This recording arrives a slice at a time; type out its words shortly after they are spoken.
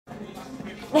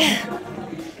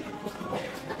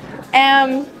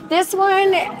This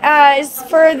one is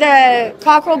for the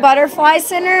Cockerel Butterfly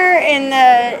Center in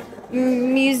the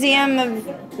Museum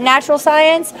of Natural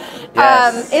Science.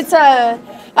 Yes. It's a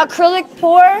acrylic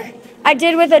pour I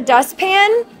did with a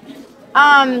dustpan.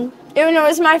 It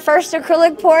was my first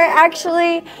acrylic pour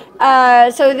actually.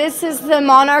 So this is the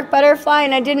monarch butterfly,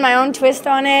 and I did my own twist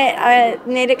on it. I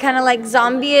made it kind of like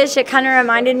zombie-ish. It kind of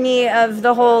reminded me of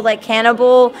the whole like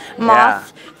cannibal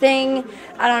moth thing.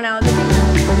 I don't know.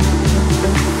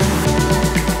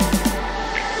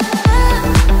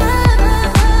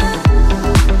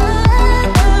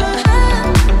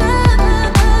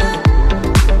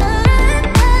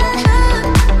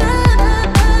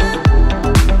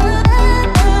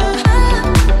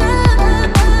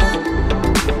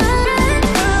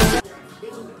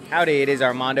 Howdy, it is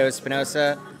Armando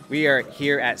Espinosa. We are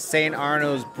here at St.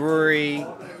 Arnold's Brewery,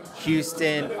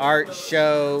 Houston Art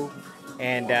Show,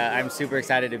 and I'm super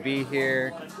excited to be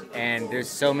here. And there's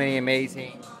so many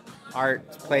amazing art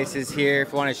places here.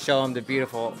 If you want to show them the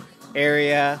beautiful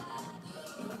area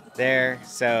there.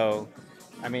 So,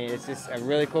 I mean, it's just a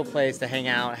really cool place to hang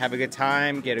out, have a good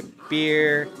time, get a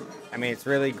beer. I mean, it's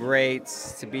really great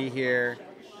to be here.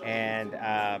 And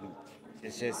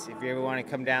it's just, if you ever want to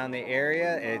come down the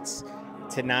area, it's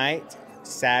tonight,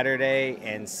 Saturday,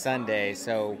 and Sunday.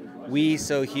 So We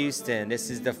So Houston, this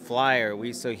is the flyer.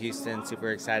 We So Houston, super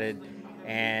excited.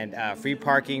 And free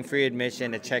parking, free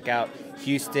admission to check out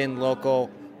Houston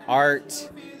local art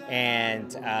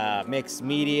and mixed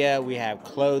media. We have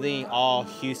clothing, all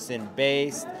Houston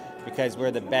based, because we're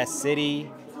the best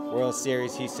city, World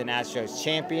Series Houston Astros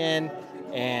champion.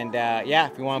 And yeah,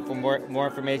 if you want more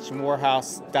information,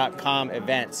 Warhous.com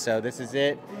events. So this is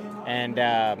it. And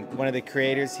one of the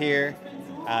creators here,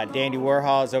 Dandee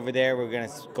Warhol, is over there. We're going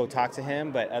to go talk to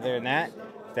him. But other than that,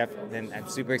 then I'm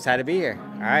super excited to be here.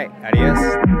 All right,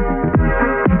 adios.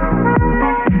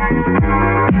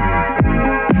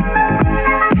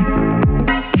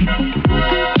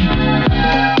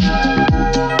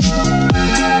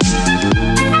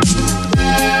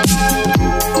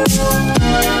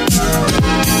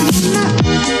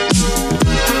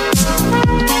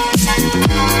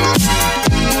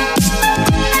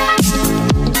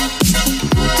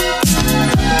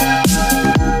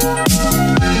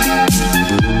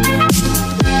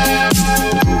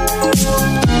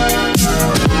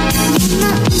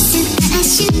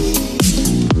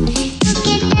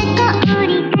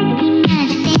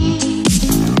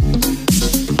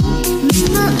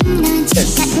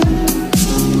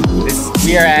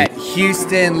 We are at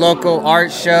Houston Local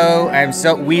Art Show.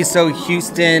 We So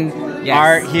Houston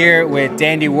art here with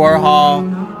Dandee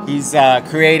Warhol. He's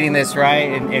creating this, right,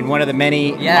 in one of the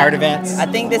many art events. I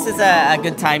think this is a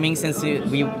good timing since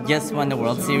we just won the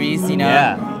World Series. You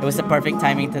know, it was the perfect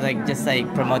timing to just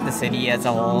promote the city as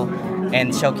a whole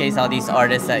and showcase all these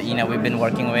artists that we've been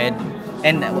working with.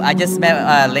 And I just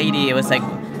met a lady. It was like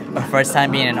her first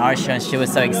time being in an art show, and she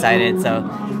was so excited. So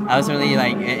I was really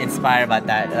inspired about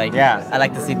that. I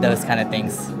like to see those kind of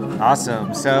things.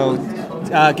 Awesome. So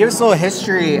give us a little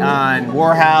history on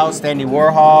Warhous, Dandee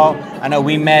Warhol. I know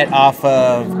we met off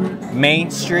of Main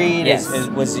Street. Yes.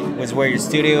 Was where your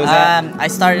studio was at? I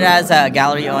started as a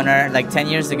gallery owner 10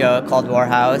 years ago called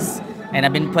Warhous, and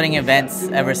I've been putting events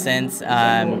ever since.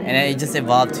 And it just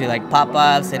evolved to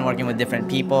pop-ups and working with different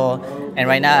people. And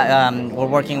right now we're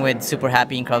working with Super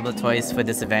Happy Incredible Toys for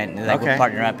this event. We'll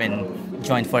partner up and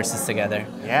join forces together.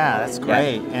 Yeah, that's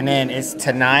great. Yeah. And then it's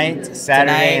tonight,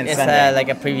 Saturday, and Sunday.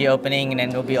 It's a preview opening, and then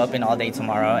we'll be open all day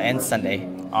tomorrow and Sunday.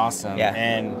 Awesome. Yeah.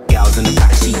 And gals in the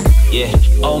backseat. Yeah.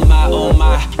 Oh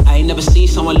my, I ain't never seen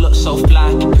someone look so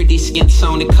fly. Pretty skin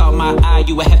tone that caught my eye.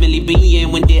 You a heavenly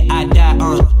being, when did I die?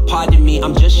 Pardon me,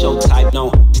 I'm just your type.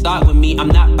 No, start with me, I'm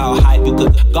not about hype. You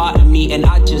could garden me, and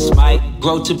I just might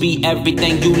grow to be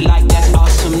everything you like. That's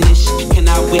awesomeness. Can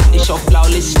I witness your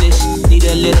flawlessness? Need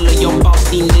a little of your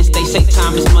bossiness. They say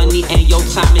time is money, and your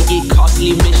time it get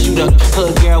costly. Miss you, the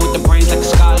hood girl with the brains like a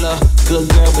scholar. Good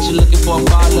girl, but you're looking for a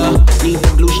baller. Need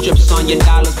the blue strips on your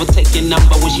dollars, but take your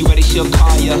number when she ready, she'll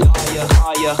call ya.